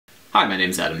Hi, my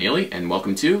name's Adam Neely, and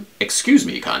welcome to Excuse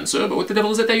Me, Kind Sir, but what the devil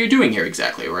is it that you're doing here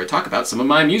exactly, where I talk about some of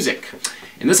my music.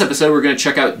 In this episode, we're going to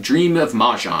check out Dream of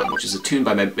Mahjong, which is a tune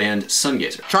by my band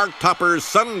Sungazer. Chart topper's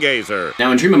Sungazer.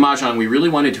 Now, in Dream of Mahjong, we really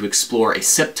wanted to explore a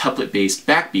septuplet-based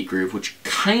backbeat groove, which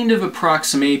kind of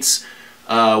approximates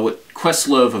what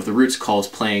Questlove of the Roots calls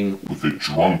playing with a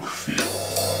drunk feel.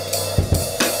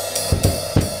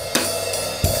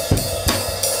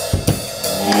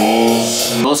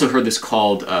 I've also heard this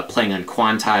called playing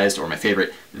unquantized, or my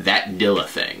favorite, that Dilla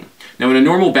thing. Now in a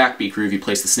normal backbeat groove, you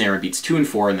place the snare on beats 2 and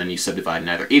 4, and then you subdivide in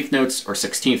either 8th notes or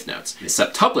 16th notes. In a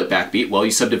septuplet backbeat, well,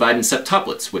 you subdivide in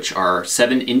septuplets, which are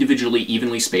 7 individually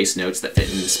evenly spaced notes that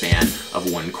fit in the span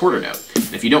of 1 quarter note.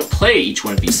 And if you don't play each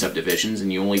one of these subdivisions,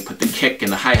 and you only put the kick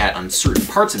and the hi-hat on certain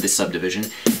parts of this subdivision,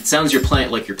 it sounds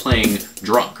like you're playing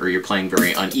drunk, or you're playing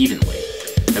very unevenly.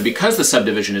 Now because the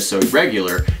subdivision is so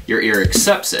irregular, your ear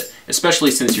accepts it,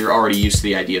 especially since you're already used to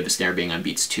the idea of the snare being on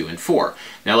beats 2 and 4.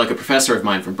 Now like a professor of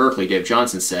mine from Berkeley, Dave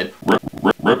Johnson, said,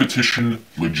 repetition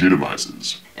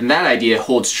legitimizes. And that idea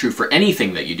holds true for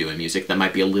anything that you do in music that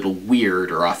might be a little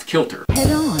weird or off-kilter.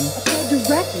 Head on, apply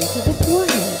directly to the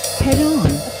forehead. Head on,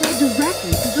 apply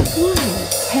directly to the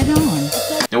forehead. Head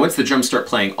on. Now once the drums start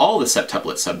playing all the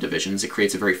septuplet subdivisions, it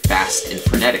creates a very fast and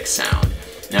frenetic sound.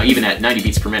 Now even at 90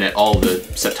 beats per minute, all of the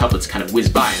septuplets kind of whiz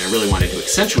by, and I really wanted to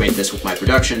accentuate this with my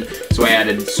production, so I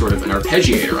added sort of an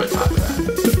arpeggiator on top of that.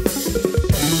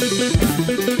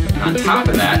 And on top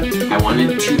of that, I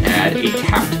wanted to add a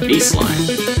tapped bass line.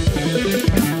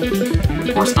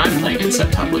 Of course, I'm playing in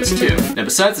septuplets too. Now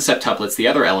besides the septuplets, the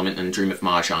other element in Dream of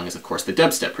Mahjong is of course the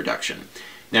dubstep production.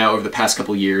 Now, over the past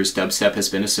couple years, dubstep has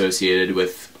been associated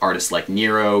with artists like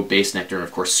Nero, Bass Nectar, and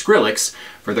of course Skrillex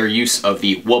for their use of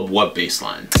the wub wub bass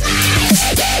line.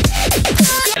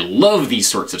 I love these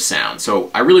sorts of sounds, so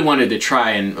I really wanted to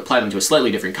try and apply them to a slightly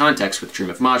different context with Dream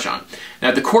of Mahjong. Now,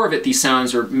 at the core of it, these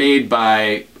sounds are made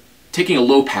by taking a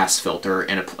low-pass filter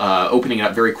and opening it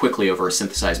up very quickly over a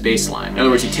synthesized bass line. In other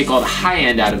words, you take all the high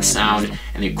end out of the sound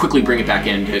and you quickly bring it back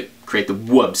in to create the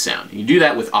wub sound. And you do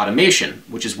that with automation,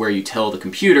 which is where you tell the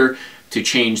computer to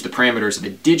change the parameters of a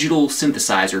digital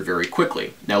synthesizer very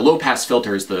quickly. Now, low-pass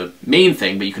filter is the main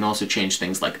thing, but you can also change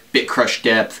things like bit crush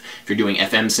depth. If you're doing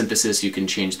FM synthesis, you can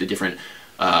change the different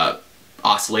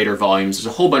oscillator volumes.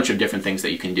 There's a whole bunch of different things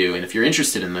that you can do, and if you're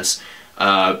interested in this,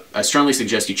 I strongly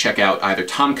suggest you check out either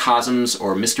Tom Cosm's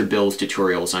or Mr. Bill's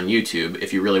tutorials on YouTube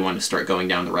if you really want to start going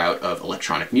down the route of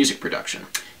electronic music production.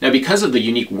 Now, because of the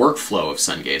unique workflow of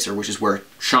Sungazer, which is where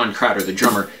Shawn Crowder, the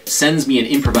drummer, sends me an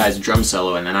improvised drum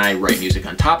solo and then I write music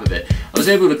on top of it, I was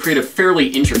able to create a fairly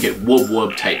intricate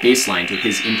wub-wub type bass line to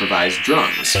his improvised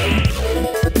drums.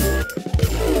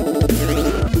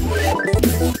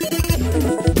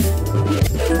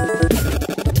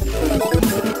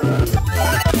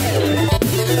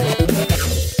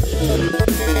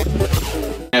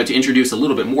 Now, to introduce a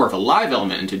little bit more of a live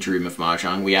element into Dream of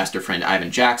Mahjong, we asked our friend Ivan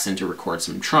Jackson to record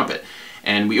some trumpet.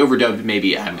 And we overdubbed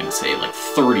maybe, I'm going to say, like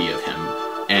 30 of him.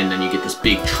 And then you get this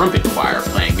big trumpet choir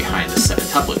playing behind the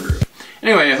septuplet groove.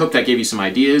 Anyway, I hope that gave you some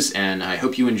ideas, and I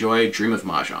hope you enjoy Dream of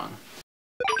Mahjong.